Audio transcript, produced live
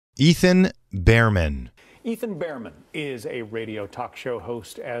Ethan Behrman. Ethan Behrman is a radio talk show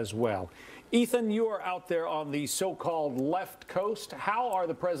host as well. Ethan, you are out there on the so-called left coast. How are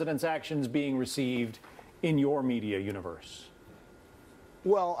the president's actions being received in your media universe?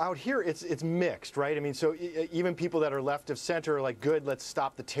 Well, out here, it's mixed, right? I mean, so even people that are left of center are like, good, let's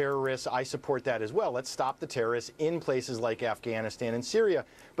stop the terrorists. I support that as well. Let's stop the terrorists in places like Afghanistan and Syria.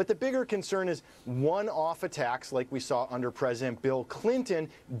 But the bigger concern is one-off attacks like we saw under President Bill Clinton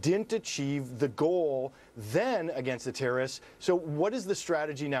didn't achieve the goal then against the terrorists. So what is the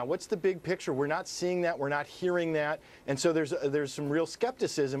strategy now? What's the big picture? We're not seeing that. We're not hearing that. And so there's some real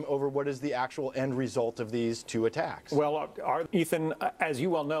skepticism over what is the actual end result of these two attacks. Well, Ethan, as you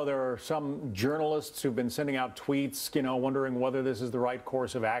well know, there are some journalists who've been sending out tweets, wondering whether this is the right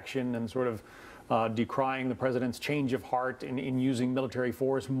course of action and sort of decrying the president's change of heart in using military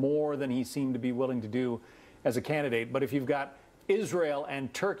force more than he seemed to be willing to do as a candidate. But if you've got Israel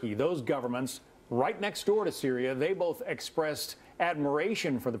and Turkey, those governments right next door to Syria, they both expressed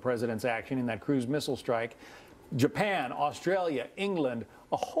admiration for the president's action in that cruise missile strike. Japan, Australia, England,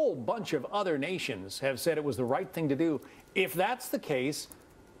 a whole bunch of other nations have said it was the right thing to do. If that's the case,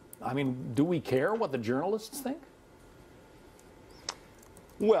 I mean, do we care what the journalists think?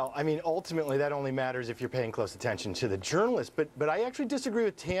 Well, I mean, ultimately, that only matters if you're paying close attention to the journalists. But I actually disagree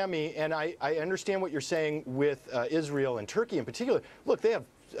with Tammy, and I understand what you're saying with Israel and Turkey in particular. Look, they have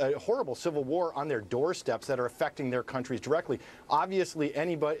a horrible civil war on their doorsteps that are affecting their countries directly. Obviously,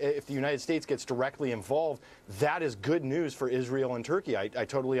 if the United States gets directly involved, that is good news for Israel and Turkey. I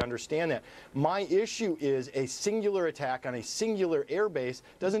totally understand that. My issue is a singular attack on a singular airbase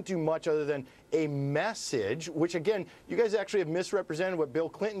doesn't do much other than a message, which again, you guys actually have misrepresented what Bill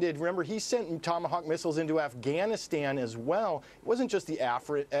Clinton did. Remember, he sent Tomahawk missiles into Afghanistan as well. It wasn't just the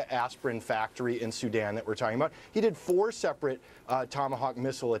aspirin factory in Sudan that we're talking about. He did 4 separate Tomahawk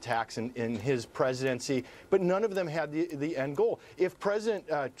missile attacks in his presidency, but none of them had the end goal. If President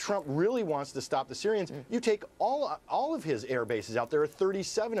Trump really wants to stop the Syrians, you take all of his air bases out. There are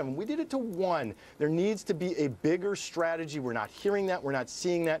 37 of them. We did it to 1. There needs to be a bigger strategy. We're not hearing that. We're not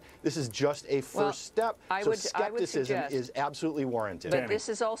seeing that. This is just a first step. So skepticism is absolutely warranted. But this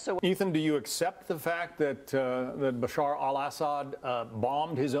is also... Ethan, do you accept the fact that that Bashar al-Assad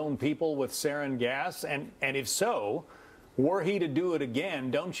bombed his own people with sarin gas? And if so, were he to do it again,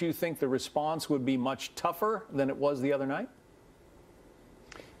 don't you think the response would be much tougher than it was the other night?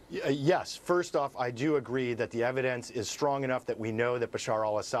 Yes. First off, I do agree that the evidence is strong enough that we know that Bashar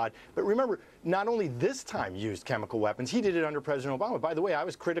al-Assad, but remember, not only this time used chemical weapons, he did it under President Obama. By the way, I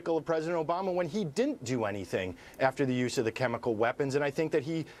was critical of President Obama when he didn't do anything after the use of the chemical weapons, and I think that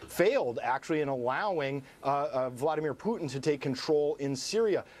he failed actually in allowing Vladimir Putin to take control in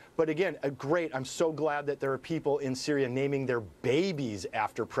Syria. But again, great. I'm so glad that there are people in Syria naming their babies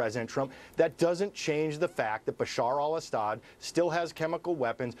after President Trump. That doesn't change the fact that Bashar al-Assad still has chemical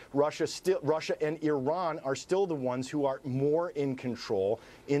weapons. Russia and Iran are still the ones who are more in control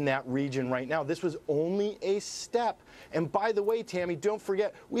in that region right now. This was only a step. And by the way, Tammy, don't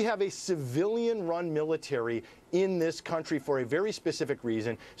forget, we have a civilian-run military in this country for a very specific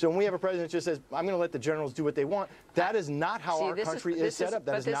reason. So when we have a president that just says, I'm going to let the generals do what they want, that is not how our country is set up.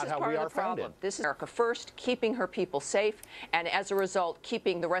 That is not how we are founded. This is America first, keeping her people safe, and as a result,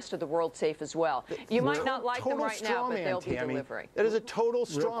 keeping the rest of the world safe as well. You might not like them right now, but they'll be delivering. That is a total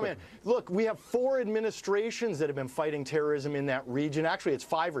straw man. Look, we have 4 administrations that have been fighting terrorism in that region. Actually, it's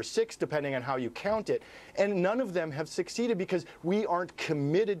 5 or 6, depending on how you count it. And none of them have succeeded because we aren't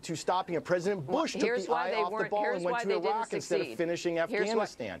committed to stopping it. President Bush took the eye off the ball and went to Iraq instead of finishing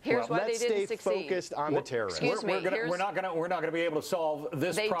Afghanistan. Let's stay focused on the terrorists. We're not going to be able to solve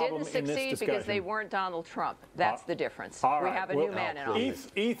this problem in this discussion. They didn't succeed because they weren't Donald Trump. That's the difference. We have a new man in office.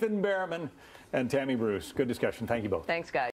 Ethan Behrman and Tammy Bruce. Good discussion. Thank you both. Thanks, guys.